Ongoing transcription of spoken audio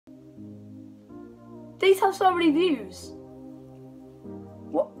These have so many views.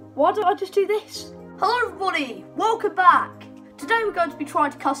 Why don't I just do this? Hello everybody, welcome back. Today we're going to be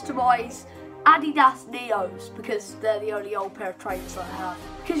trying to customise Adidas Neos because they're the only old pair of trainers that I have.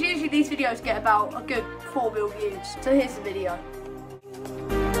 Because usually these videos get about a good 4 million views. So here's the video.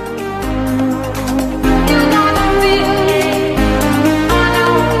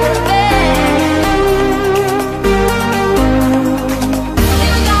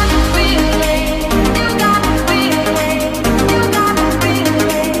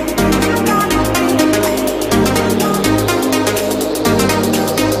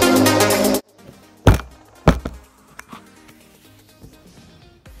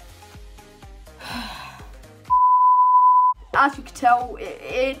 As you can tell,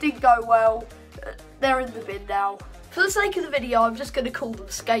 it didn't go well. They're in the bin now. For the sake of the video, I'm just going to call them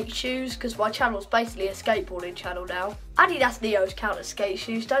skate shoes because my channel's basically a skateboarding channel now. Adidas Neos count as skate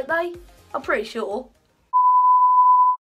shoes, don't they? I'm pretty sure.